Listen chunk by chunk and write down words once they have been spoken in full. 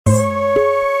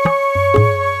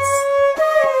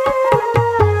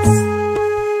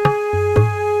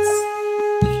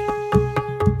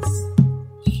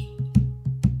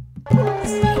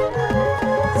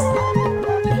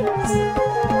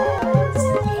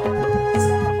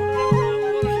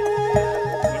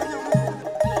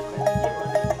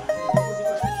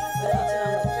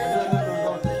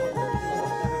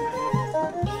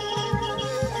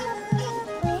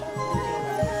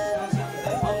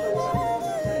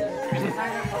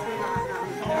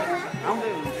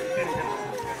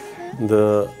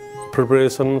The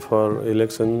preparation for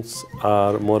elections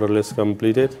are more or less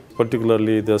completed.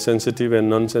 Particularly the sensitive and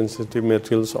non-sensitive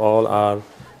materials all are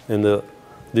in the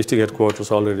district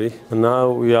headquarters already. And now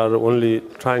we are only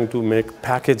trying to make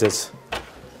packages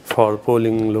for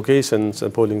polling locations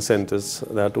and polling centers,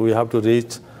 that we have to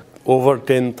reach over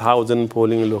 10,000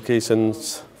 polling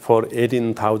locations for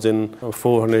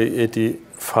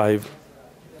 18,485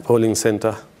 polling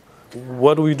center.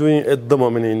 What we're doing at the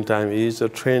moment in time is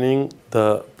training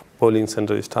the polling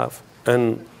center staff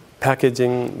and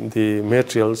packaging the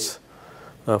materials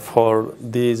for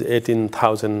these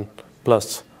 18,000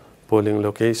 plus polling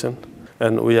location.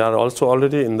 And we are also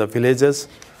already in the villages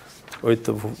with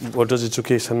the voters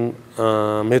education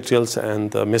materials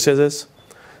and messages.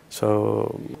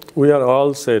 So we are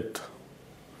all set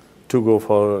to go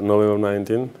for November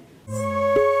 19.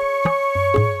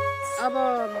 अब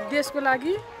देशको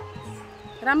लागि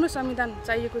राम्रो संविधान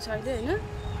चाहिएको छ अहिले हैन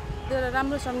त्यो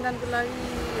राम्रो संविधानको लागि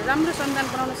राम्रो संविधान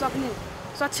बनाउन सक्ने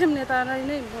सक्षम नेतालाई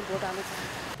नै म भोट हाल्न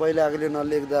चाहन्छु पहिलाकोले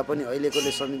नलेख्दा पनि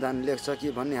अहिलेकोले संविधान लेख्छ कि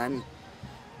भन्ने हामी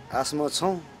आशमा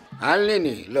छौं हाल्ने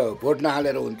नि ल भोट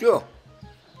नहालेर हुन्थ्यो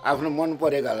आफ्नो मन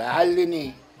परेकालाई हाल्ने नि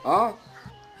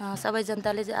सबै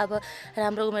जनताले चाहिँ अब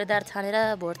राम्रो उम्मेदवार छानेर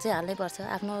भोट चाहिँ हाल्नै पर्छ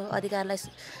आफ्नो अधिकारलाई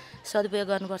सदुपयोग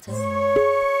गर्नुपर्छ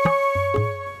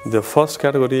The first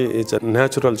category is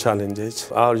natural challenges.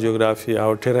 Our geography,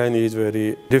 our terrain is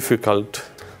very difficult.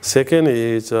 Second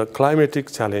is a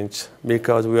climatic challenge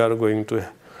because we are going to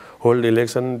hold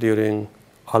election during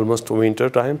almost winter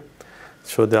time.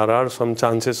 So there are some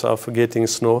chances of getting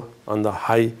snow on the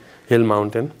high hill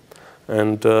mountain.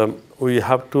 And we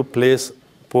have to place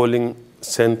polling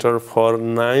center for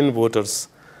 9 voters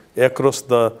across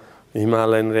the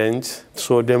Himalayan range.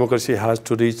 So democracy has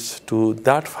to reach to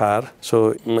that far.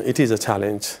 So it is a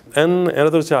challenge. And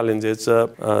another challenge is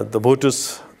the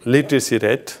voters' literacy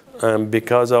rate.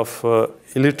 Because of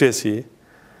illiteracy,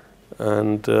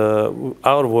 and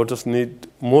our voters need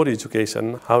more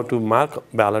education, how to mark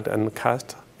ballot and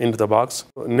cast into the box.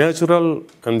 Natural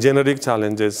and generic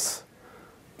challenges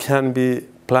can be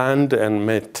planned and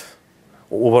met,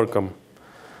 overcome.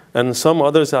 And some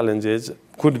other challenges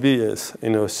could be,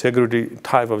 security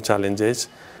type of challenges.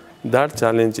 That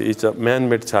challenge is a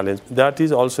man-made challenge. That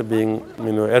is also being,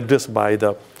 addressed by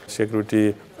the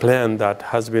security plan that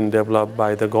has been developed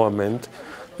by the government,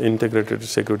 integrated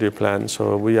security plan.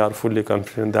 So we are fully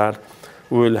confident that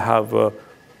we will have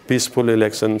peaceful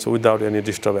elections without any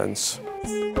disturbance.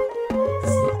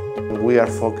 We are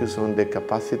focused on the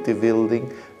capacity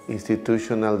building,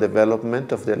 institutional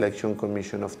development of the Election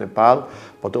Commission of Nepal,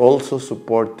 but also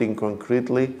supporting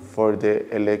concretely for the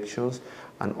elections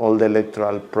and all the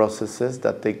electoral processes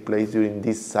that take place during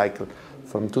this cycle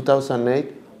from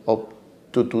 2008 up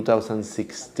to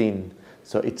 2016.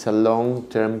 So it's a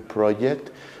long-term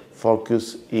project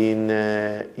focused in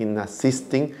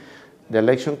assisting the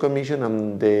Election Commission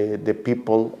and the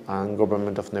people and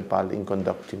government of Nepal in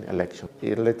conducting elections.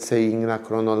 Let's say in a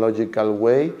chronological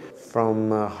way,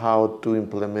 from how to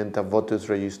implement a voters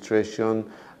registration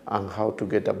and how to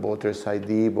get a voters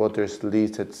ID, voters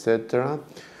list, etc.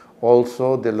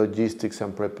 Also the logistics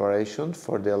and preparation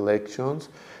for the elections,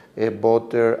 a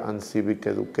voter and civic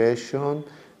education,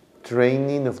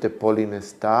 training of the polling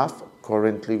staff.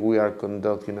 Currently we are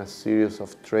conducting a series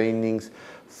of trainings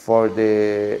for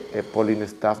the polling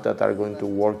staff that are going to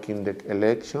work in the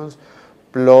elections,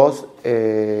 plus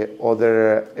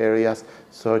other areas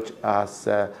such as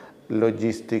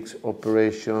logistics,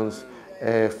 operations,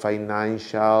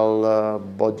 financial,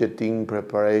 budgeting,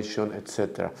 preparation,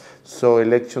 etc. So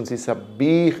elections is a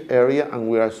big area and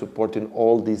we are supporting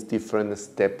all these different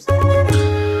steps.